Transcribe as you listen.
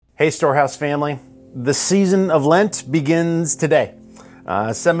Hey, Storehouse family. The season of Lent begins today.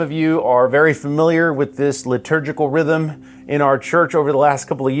 Some of you are very familiar with this liturgical rhythm in our church over the last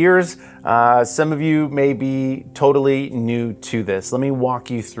couple of years. Some of you may be totally new to this. Let me walk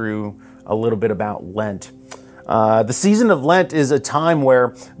you through a little bit about Lent. The season of Lent is a time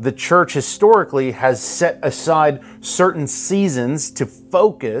where the church historically has set aside certain seasons to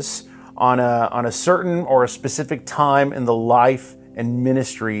focus on a certain or a specific time in the life and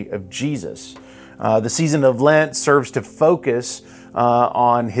ministry of Jesus. The season of Lent serves to focus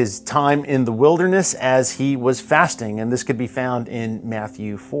on his time in the wilderness as he was fasting, and this could be found in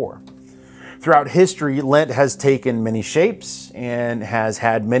Matthew 4. Throughout history, Lent has taken many shapes and has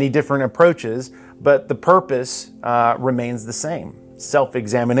had many different approaches, but the purpose remains the same: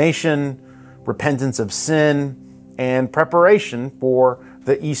 self-examination, repentance of sin, and preparation for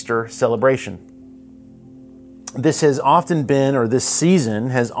the Easter celebration. This season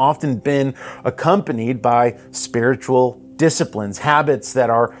has often been accompanied by spiritual disciplines, habits that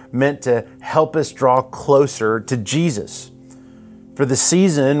are meant to help us draw closer to Jesus. For the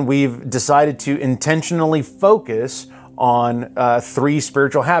season, we've decided to intentionally focus on three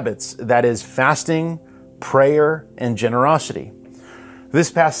spiritual habits. That is fasting, prayer, and generosity. This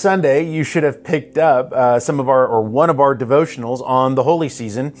past Sunday, you should have picked up one of our devotionals on the Holy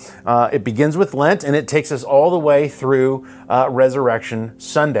Season. It begins with Lent, and it takes us all the way through Resurrection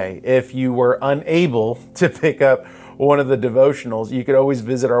Sunday. If you were unable to pick up one of the devotionals, you could always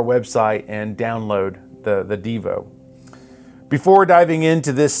visit our website and download the Devo. Before diving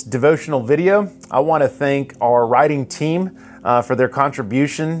into this devotional video, I want to thank our writing team for their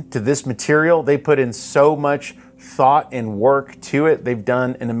contribution to this material. They put in so much thought and work to it. They've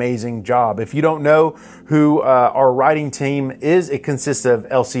done an amazing job. If you don't know who our writing team is, it consists of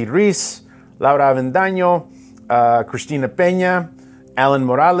Elsie Ruiz, Laura Avendaño, Cristina Peña, Alan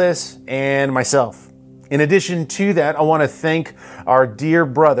Morales, and myself. In addition to that, I want to thank our dear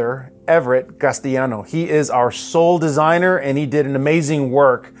brother, Everett Castellano. He is our sole designer, and he did an amazing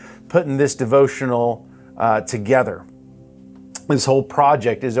work putting this devotional together. This whole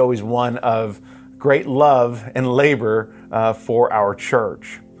project is always one of great love and labor for our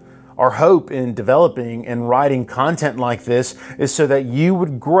church. Our hope in developing and writing content like this is so that you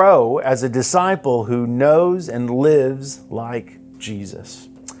would grow as a disciple who knows and lives like Jesus.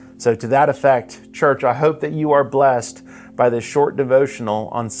 So to that effect, church, I hope that you are blessed by this short devotional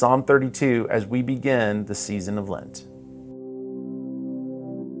on Psalm 32 as we begin the season of Lent.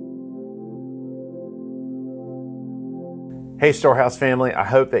 Hey, Storehouse family, I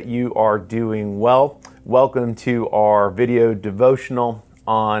hope that you are doing well. Welcome to our video devotional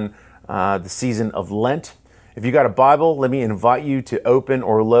on the season of Lent. If you got a Bible, let me invite you to open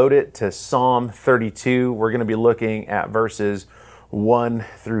or load it to Psalm 32. We're going to be looking at verses 1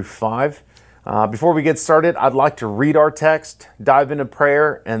 through 5. Before we get started, I'd like to read our text, dive into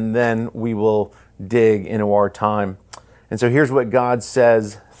prayer, and then we will dig into our time. And so here's what God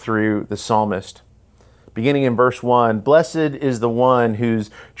says through the psalmist. Beginning in verse 1, "Blessed is the one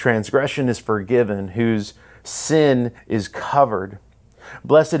whose transgression is forgiven, whose sin is covered.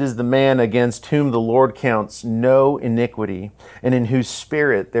 Blessed is the man against whom the Lord counts no iniquity, and in whose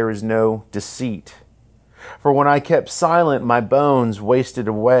spirit there is no deceit. For when I kept silent, my bones wasted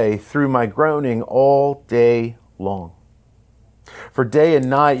away through my groaning all day long. For day and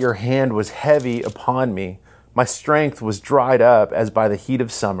night your hand was heavy upon me. My strength was dried up as by the heat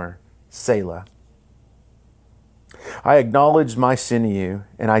of summer. Selah. I acknowledged my sin to you,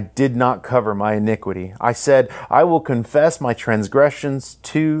 and I did not cover my iniquity. I said, I will confess my transgressions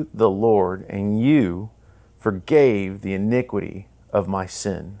to the Lord, and you forgave the iniquity of my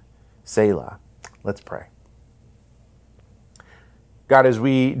sin. Selah." Let's pray. God, as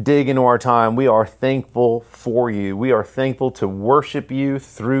we dig into our time, we are thankful for you. We are thankful to worship you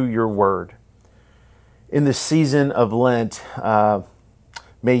through your word. In the season of Lent,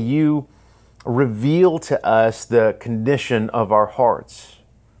 may you reveal to us the condition of our hearts.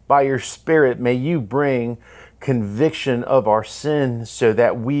 By your Spirit, may you bring conviction of our sin so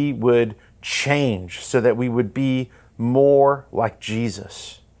that we would change, so that we would be more like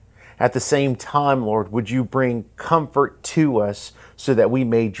Jesus. At the same time, Lord, would you bring comfort to us so that we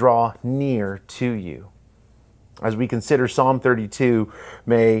may draw near to you? As we consider Psalm 32,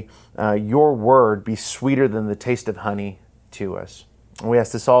 may your word be sweeter than the taste of honey to us. And we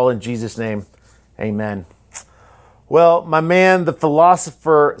ask this all in Jesus' name. Amen. Well, my man, the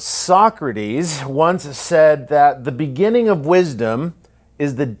philosopher Socrates once said that the beginning of wisdom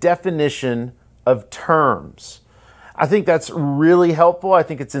is the definition of terms. I think that's really helpful. I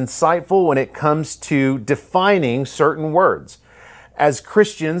think it's insightful when it comes to defining certain words. As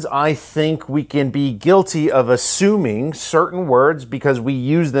Christians, I think we can be guilty of assuming certain words because we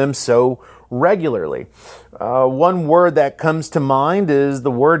use them so regularly. One word that comes to mind is the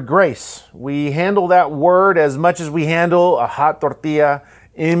word grace. We handle that word as much as we handle a hot tortilla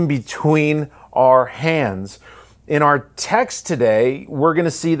in between our hands. In our text today, we're going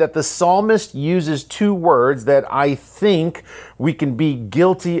to see that the psalmist uses two words that I think we can be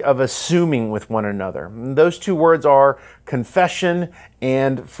guilty of assuming with one another. Those two words are confession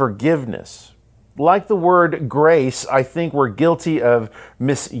and forgiveness. Like the word grace, I think we're guilty of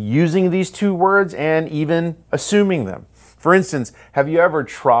misusing these two words and even assuming them. For instance, have you ever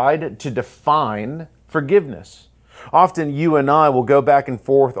tried to define forgiveness? Often you and I will go back and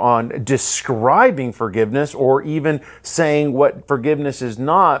forth on describing forgiveness or even saying what forgiveness is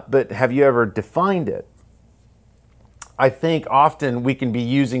not, but have you ever defined it? I think often we can be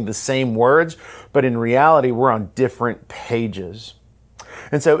using the same words, but in reality, we're on different pages.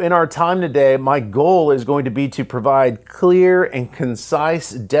 And so in our time today, my goal is going to be to provide clear and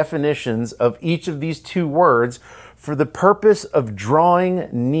concise definitions of each of these two words for the purpose of drawing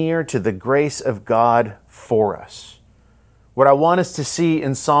near to the grace of God for us. What I want us to see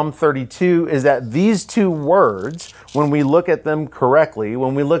in Psalm 32 is that these two words, when we look at them correctly,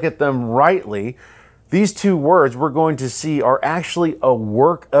 when we look at them rightly, these two words we're going to see are actually a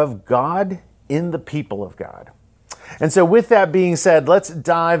work of God in the people of God. And so with that being said, let's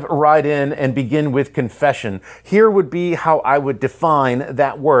dive right in and begin with confession. Here would be how I would define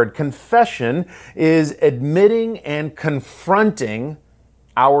that word. Confession is admitting and confronting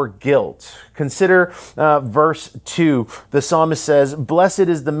our guilt. Consider verse 2. The psalmist says, "Blessed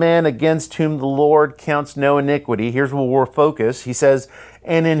is the man against whom the Lord counts no iniquity." Here's where we'll focus. He says,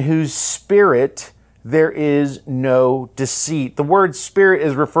 "And in whose spirit there is no deceit." The word spirit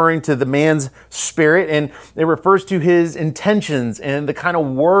is referring to the man's spirit, and it refers to his intentions and the kind of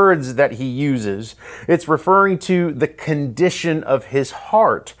words that he uses. It's referring to the condition of his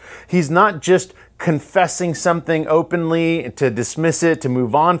heart. He's not just confessing something openly to dismiss it, to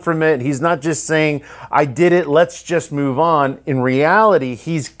move on from it. He's not just saying, "I did it, let's just move on." In reality,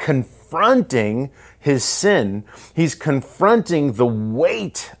 he's confronting his sin. He's confronting the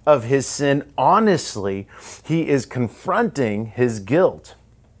weight of his sin honestly. He is confronting his guilt.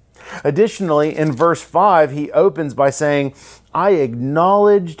 Additionally, in verse 5, he opens by saying, "I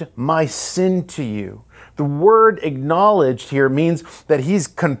acknowledged my sin to you." The word acknowledged here means that he's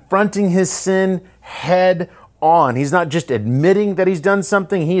confronting his sin head on. He's not just admitting that he's done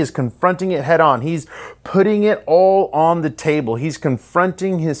something, he is confronting it head on. He's putting it all on the table. He's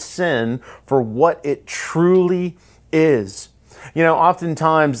confronting his sin for what it truly is. You know,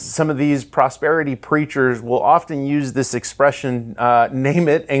 oftentimes some of these prosperity preachers will often use this expression, name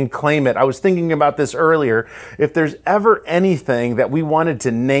it and claim it. I was thinking about this earlier. If there's ever anything that we wanted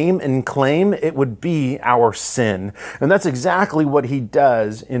to name and claim, it would be our sin. And that's exactly what he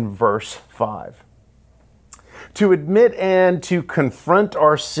does in verse 5. To admit and to confront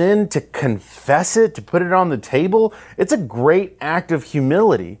our sin, to confess it, to put it on the table, it's a great act of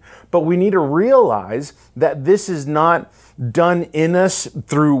humility. But we need to realize that this is not done in us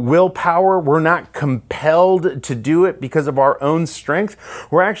through willpower. We're not compelled to do it because of our own strength.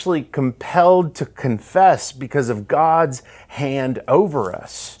 We're actually compelled to confess because of God's hand over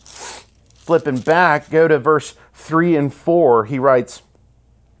us. Flipping back, go to verse 3 and 4. He writes,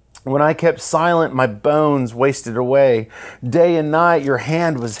 "When I kept silent, my bones wasted away. Day and night, your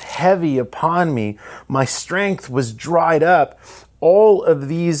hand was heavy upon me. My strength was dried up." All of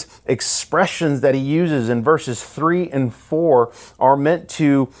these expressions that he uses in verses 3 and 4 are meant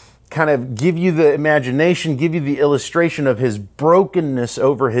to kind of give you the imagination, give you the illustration of his brokenness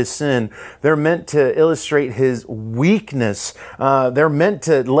over his sin. They're meant to illustrate his weakness. They're meant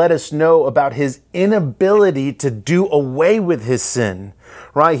to let us know about his inability to do away with his sin.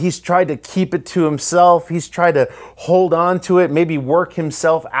 Right? He's tried to keep it to himself. He's tried to hold on to it, maybe work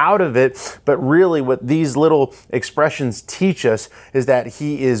himself out of it. But really what these little expressions teach us is that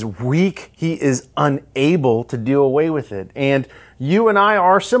he is weak. He is unable to do away with it. And you and I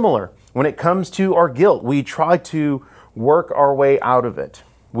are similar. When it comes to our guilt, we try to work our way out of it.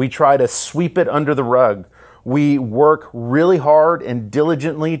 We try to sweep it under the rug. We work really hard and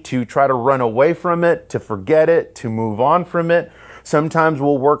diligently to try to run away from it, to forget it, to move on from it. Sometimes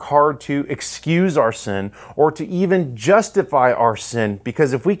we'll work hard to excuse our sin or to even justify our sin,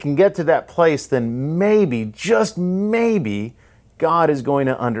 because if we can get to that place, then maybe, just maybe, God is going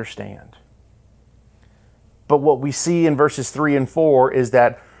to understand. But what we see in verses 3 and 4 is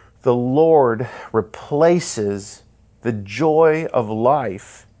that the Lord replaces the joy of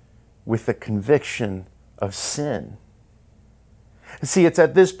life with the conviction of sin. See, it's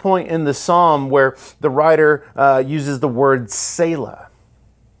at this point in the psalm where the writer uses the word Selah.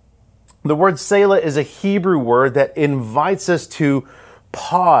 The word Selah is a Hebrew word that invites us to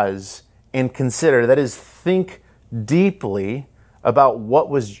pause and consider. That is, think deeply about what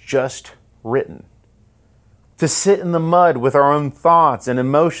was just written. To sit in the mud with our own thoughts and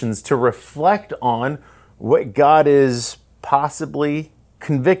emotions, to reflect on what God is possibly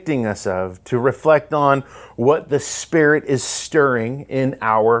convicting us of, to reflect on what the Spirit is stirring in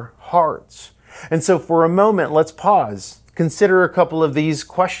our hearts. And so for a moment, let's pause. Consider a couple of these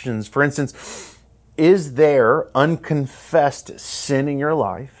questions. For instance, is there unconfessed sin in your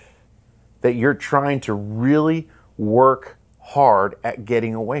life that you're trying to really work hard at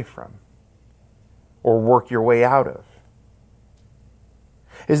getting away from or work your way out of?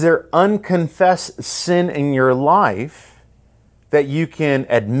 Is there unconfessed sin in your life that you can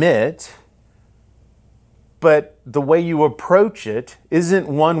admit, but the way you approach it isn't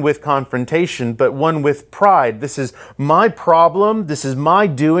one with confrontation, but one with pride? This is my problem, this is my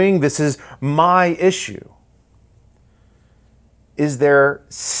doing, this is my issue. Is there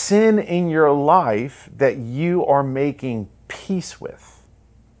sin in your life that you are making peace with?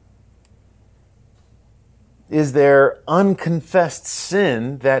 Is there unconfessed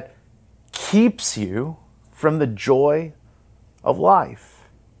sin that keeps you from the joy of life?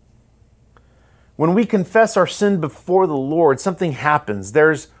 When we confess our sin before the Lord, something happens.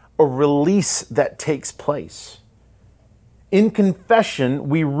 There's a release that takes place. In confession,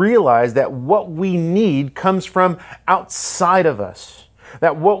 we realize that what we need comes from outside of us.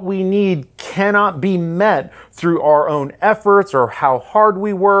 That what we need cannot be met through our own efforts or how hard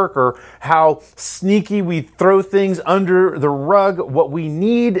we work or how sneaky we throw things under the rug. What we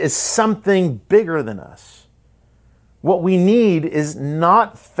need is something bigger than us. What we need is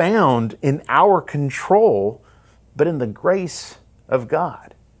not found in our control, but in the grace of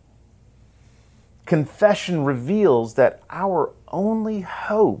God. Confession reveals that our only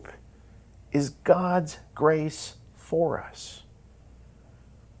hope is God's grace for us.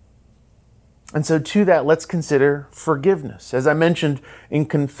 And so to that, let's consider forgiveness. As I mentioned, in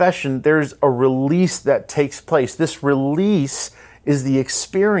confession, there's a release that takes place. This release is the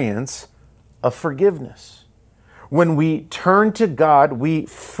experience of forgiveness. When we turn to God, we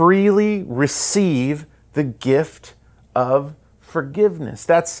freely receive the gift of forgiveness.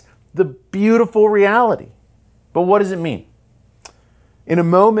 That's the beautiful reality. But what does it mean? In a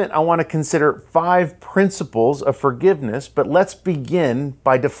moment, I want to consider 5 principles of forgiveness, but let's begin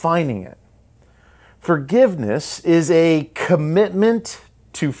by defining it. Forgiveness is a commitment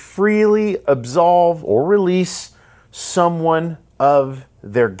to freely absolve or release someone of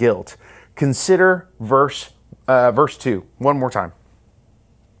their guilt. Consider verse 2 one more time.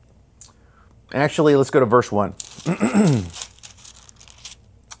 Actually, let's go to verse 1.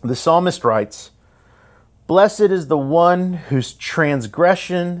 The psalmist writes, "Blessed is the one whose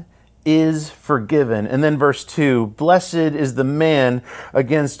transgression is forgiven." And then verse 2, "Blessed is the man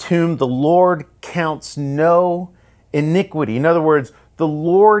against whom the Lord counts no iniquity." In other words, the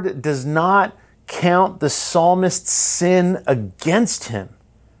Lord does not count the psalmist's sin against him.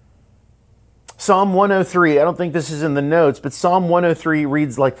 Psalm 103, I don't think this is in the notes, but Psalm 103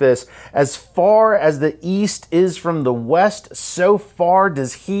 reads like this: "As far as the east is from the west, so far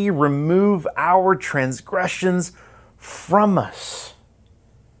does he remove our transgressions from us."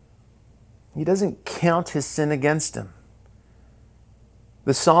 He doesn't count his sin against him.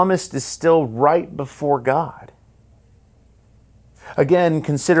 The psalmist is still right before God. Again,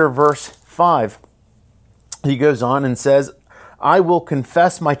 consider verse 5. He goes on and says, "I will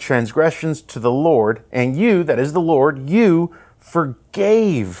confess my transgressions to the Lord, and you," that is the Lord, "you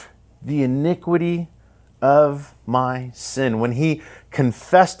forgave the iniquity of my sin." When he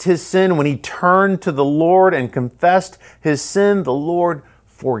confessed his sin, when he turned to the Lord and confessed his sin, the Lord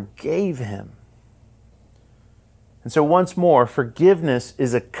forgave him. And so once more, forgiveness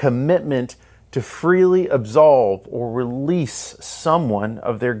is a commitment to freely absolve or release someone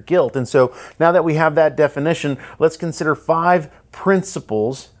of their guilt. And so now that we have that definition, let's consider 5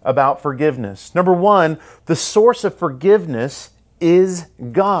 principles about forgiveness. Number 1, the source of forgiveness is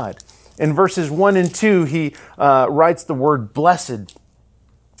God. In verses 1 and 2, he writes the word blessed.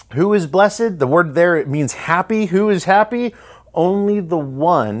 Who is blessed? The word there, it means happy. Who is happy? Only the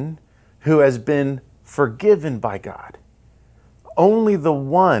one who has been forgiven by God. Only the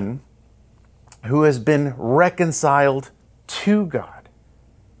one who has been reconciled to God.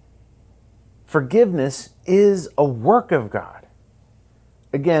 Forgiveness is a work of God.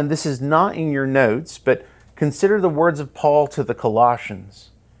 Again, this is not in your notes, but consider the words of Paul to the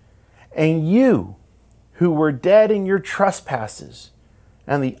Colossians. "And you, who were dead in your trespasses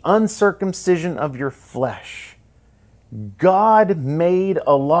and the uncircumcision of your flesh, God made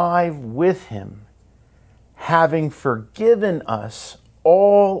alive with him, having forgiven us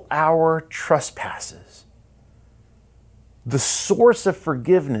all our trespasses. The source of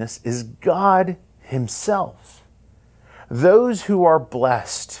forgiveness is God himself. Those who are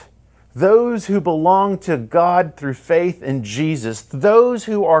blessed, those who belong to God through faith in Jesus, those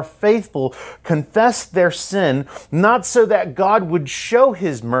who are faithful, confess their sin, not so that God would show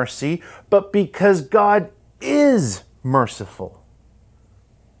his mercy, but because God is merciful.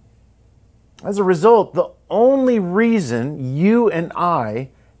 As a result, the only reason you and I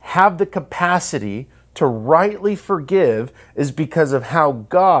have the capacity to rightly forgive is because of how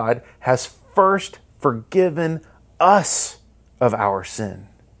God has first forgiven us of our sin.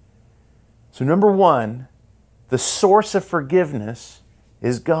 So number one, the source of forgiveness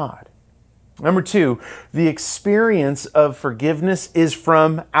is God. Number two, the experience of forgiveness is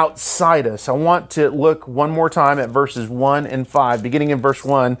from outside us. I want to look one more time at verses 1 and 5. Beginning in verse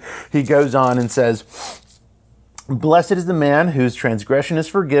 1, he goes on and says, "Blessed is the man whose transgression is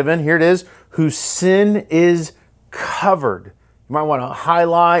forgiven." Here it is, whose sin is covered. You might want to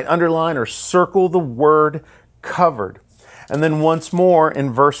highlight, underline, or circle the word covered. And then once more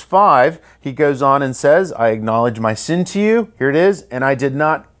in verse 5, he goes on and says, "I acknowledge my sin to you." Here it is, "and I did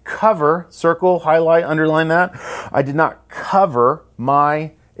not cover," circle, highlight, underline that, "I did not cover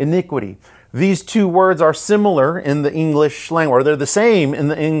my iniquity." These two words are similar in the English language, or they're the same in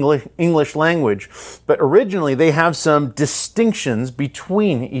the English language, but originally they have some distinctions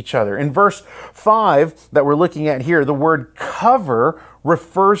between each other. In verse 5 that we're looking at here, the word cover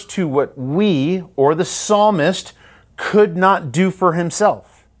refers to what we, or the psalmist, could not do for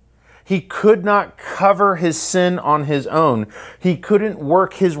himself. He could not cover his sin on his own. He couldn't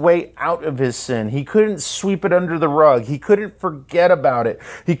work his way out of his sin. He couldn't sweep it under the rug. He couldn't forget about it.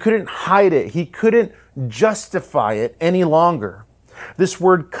 He couldn't hide it. He couldn't justify it any longer. This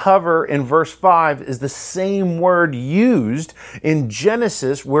word cover in verse 5 is the same word used in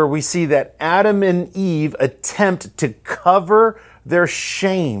Genesis, where we see that Adam and Eve attempt to cover their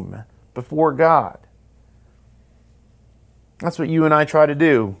shame before God. That's what you and I try to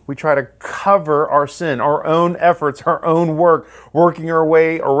do. We try to cover our sin, our own efforts, our own work, working our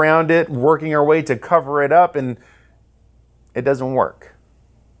way around it, working our way to cover it up, and it doesn't work.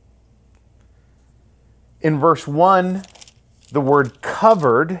 In verse 1, the word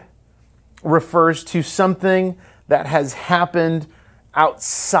covered refers to something that has happened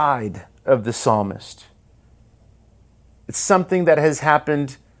outside of the psalmist. It's something that has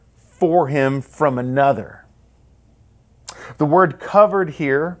happened for him from another. The word covered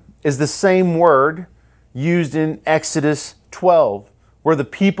here is the same word used in Exodus 12, where the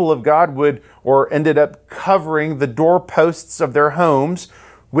people of God ended up covering the doorposts of their homes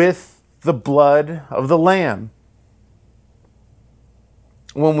with the blood of the Lamb.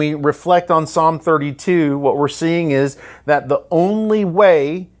 When we reflect on Psalm 32, what we're seeing is that the only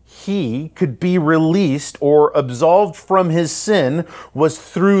way he could be released or absolved from his sin was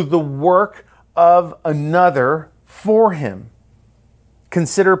through the work of another for him.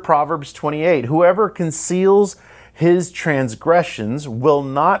 Consider Proverbs 28. "Whoever conceals his transgressions will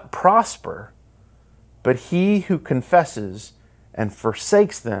not prosper, but he who confesses and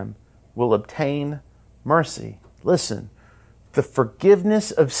forsakes them will obtain mercy." Listen, the forgiveness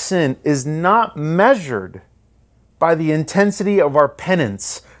of sin is not measured by the intensity of our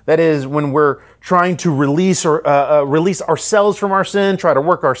penance. That is, when we're trying to release ourselves from our sin, try to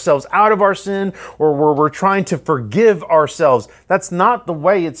work ourselves out of our sin, or where we're trying to forgive ourselves. That's not the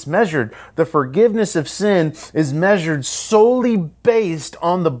way it's measured. The forgiveness of sin is measured solely based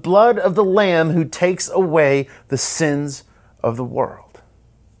on the blood of the Lamb who takes away the sins of the world.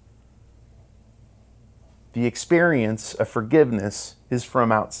 The experience of forgiveness is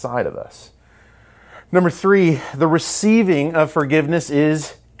from outside of us. Number 3, the receiving of forgiveness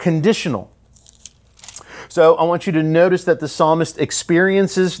is conditional. So I want you to notice that the psalmist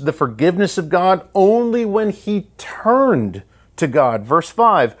experiences the forgiveness of God only when he turned to God. Verse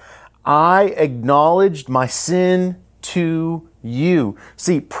 5, "I acknowledged my sin to you."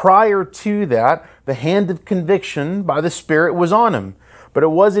 See, prior to that, the hand of conviction by the Spirit was on him. But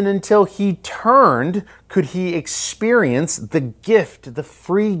it wasn't until he turned could he experience the gift, the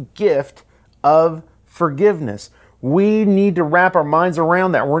free gift of forgiveness. We need to wrap our minds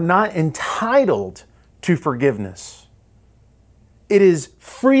around that. We're not entitled to forgiveness. It is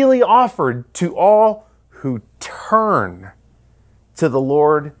freely offered to all who turn to the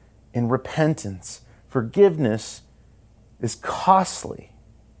Lord in repentance. Forgiveness is costly.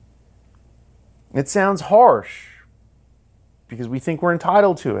 It sounds harsh because we think we're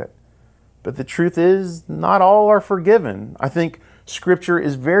entitled to it. But the truth is, not all are forgiven. I think Scripture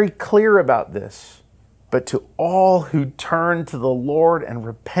is very clear about this. But to all who turn to the Lord and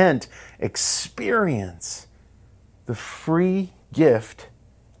repent, experience the free gift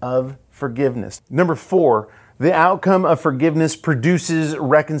of forgiveness. Number 4, the outcome of forgiveness produces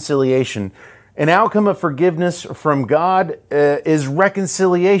reconciliation. An outcome of forgiveness from God is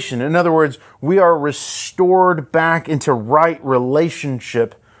reconciliation. In other words, we are restored back into right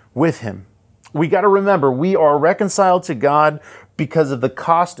relationship with Him. We got to remember, we are reconciled to God because of the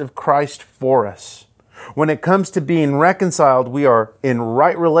cost of Christ for us. When it comes to being reconciled, we are in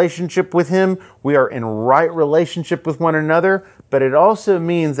right relationship with Him. We are in right relationship with one another. But it also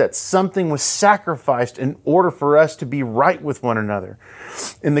means that something was sacrificed in order for us to be right with one another.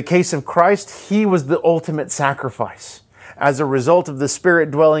 In the case of Christ, He was the ultimate sacrifice. As a result of the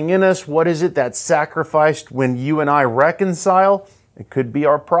Spirit dwelling in us, what is it that's sacrificed when you and I reconcile? It could be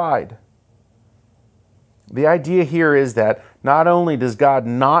our pride. The idea here is that not only does God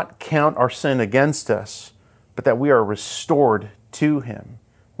not count our sin against us, but that we are restored to Him.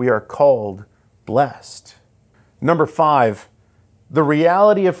 We are called blessed. Number 5, the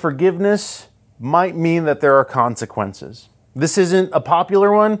reality of forgiveness might mean that there are consequences. This isn't a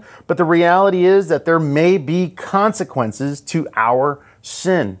popular one, but the reality is that there may be consequences to our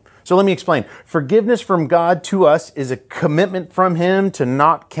sin. So let me explain. Forgiveness from God to us is a commitment from Him to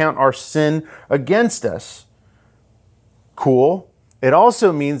not count our sin against us. Cool. It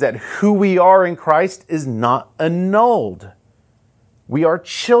also means that who we are in Christ is not annulled. We are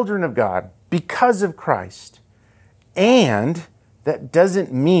children of God because of Christ. And that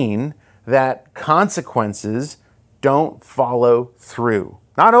doesn't mean that consequences don't follow through.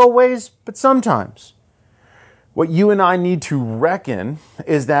 Not always, but sometimes. What you and I need to reckon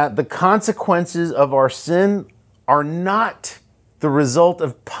is that the consequences of our sin are not the result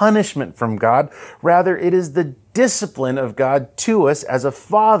of punishment from God. Rather, it is the discipline of God to us as a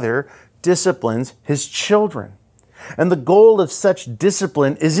father disciplines his children. And the goal of such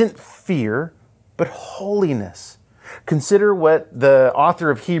discipline isn't fear, but holiness. Consider what the author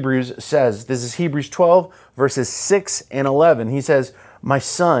of Hebrews says. This is Hebrews 12, verses 6 and 11. He says, "My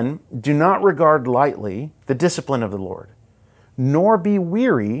son, do not regard lightly the discipline of the Lord, nor be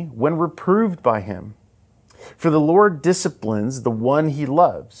weary when reproved by him. For the Lord disciplines the one He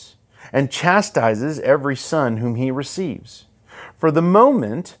loves, and chastises every son whom He receives. For the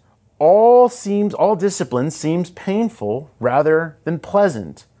moment, all discipline seems painful rather than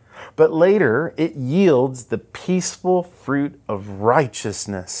pleasant, but later it yields the peaceful fruit of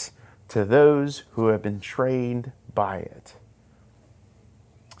righteousness to those who have been trained by it."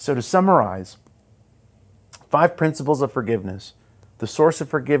 So to summarize, 5 principles of forgiveness. The source of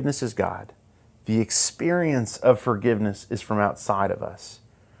forgiveness is God. The experience of forgiveness is from outside of us.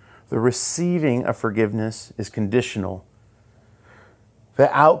 The receiving of forgiveness is conditional.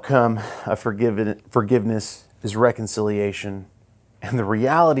 The outcome of forgiveness is reconciliation. And the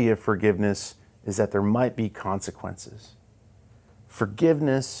reality of forgiveness is that there might be consequences.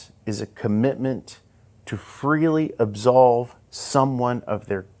 Forgiveness is a commitment to freely absolve someone of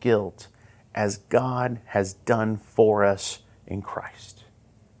their guilt as God has done for us in Christ.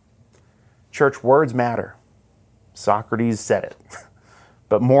 Church, words matter. Socrates said it.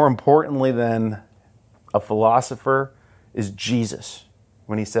 But more importantly than a philosopher is Jesus,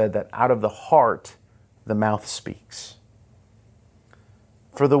 when he said that out of the heart, the mouth speaks.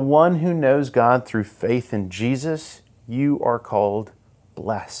 For the one who knows God through faith in Jesus, you are called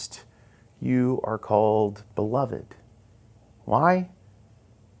blessed. You are called beloved. Why?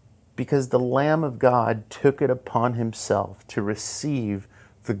 Because the Lamb of God took it upon Himself to receive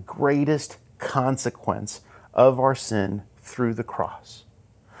the greatest consequence of our sin through the cross,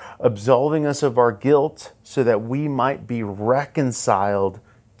 absolving us of our guilt so that we might be reconciled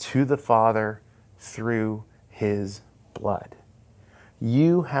to the Father through His blood.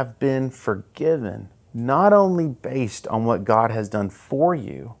 You have been forgiven not only based on what God has done for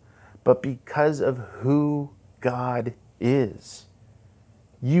you, but because of who God is.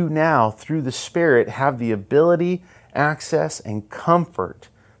 You now, through the Spirit, have the ability, access, and comfort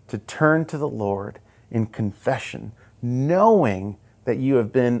to turn to the Lord in confession, knowing that you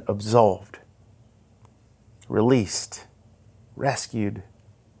have been absolved, released, rescued,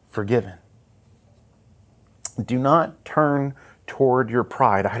 forgiven. Do not turn toward your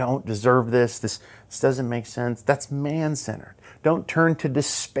pride. I don't deserve this. This doesn't make sense. That's man-centered. Don't turn to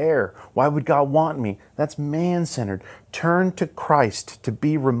despair. Why would God want me? That's man-centered. Turn to Christ to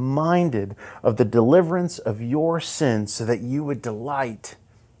be reminded of the deliverance of your sins so that you would delight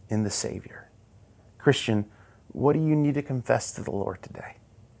in the Savior. Christian, what do you need to confess to the Lord today?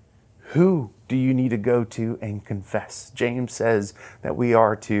 Who do you need to go to and confess? James says that we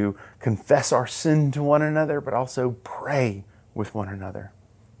are to confess our sin to one another, but also pray with one another.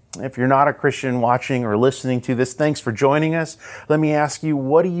 If you're not a Christian watching or listening to this, thanks for joining us. Let me ask you,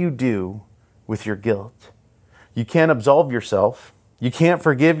 what do you do with your guilt? You can't absolve yourself. You can't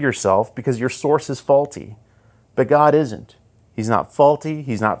forgive yourself because your source is faulty. But God isn't. He's not faulty.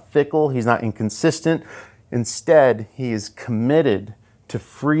 He's not fickle. He's not inconsistent. Instead, He is committed to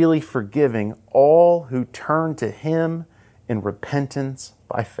freely forgiving all who turn to Him in repentance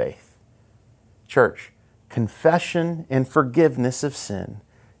by faith. Church, confession and forgiveness of sin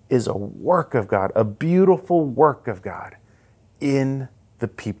is a work of God, a beautiful work of God in the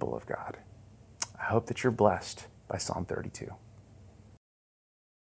people of God. I hope that you're blessed by Psalm 32.